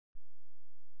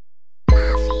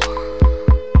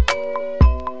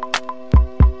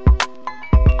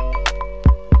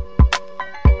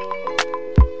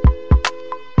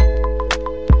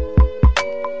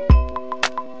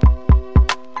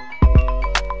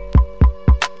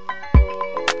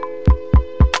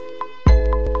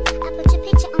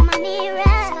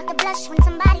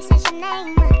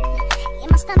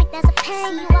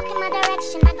See you walk in my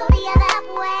direction, I go the other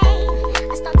way.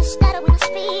 I start to stutter when I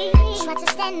speak. Try to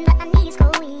stand but my knees go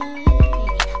weak.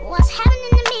 What's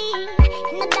happening to me?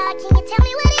 In the dark, can you tell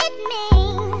me what it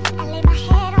means? I lay my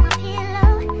head on my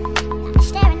pillow, got me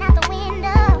staring out the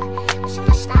window. Wish on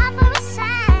a star for a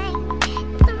sign.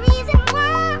 It's the reason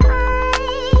why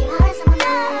you're always someone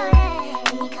else.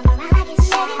 When you come around, I get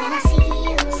shy. When I see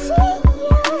you,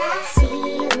 when I see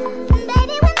you,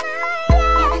 baby, when I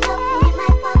never know when it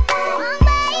might pop by.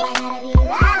 So I gotta be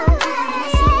right on time. When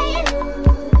I see you,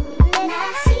 when I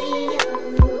see you,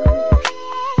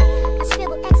 I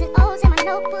scribble X's and O's in my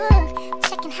notebook,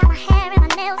 checking how my hair and my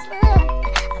nails look.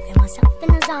 I feel myself in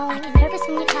the zone. I get nervous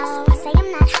when you call, so I say I'm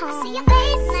not home. I see your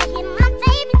face and I hear my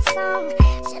favorite song.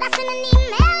 Should I send an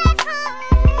email at home?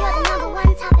 You're the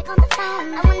 #1 topic on the phone.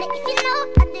 I wonder if you know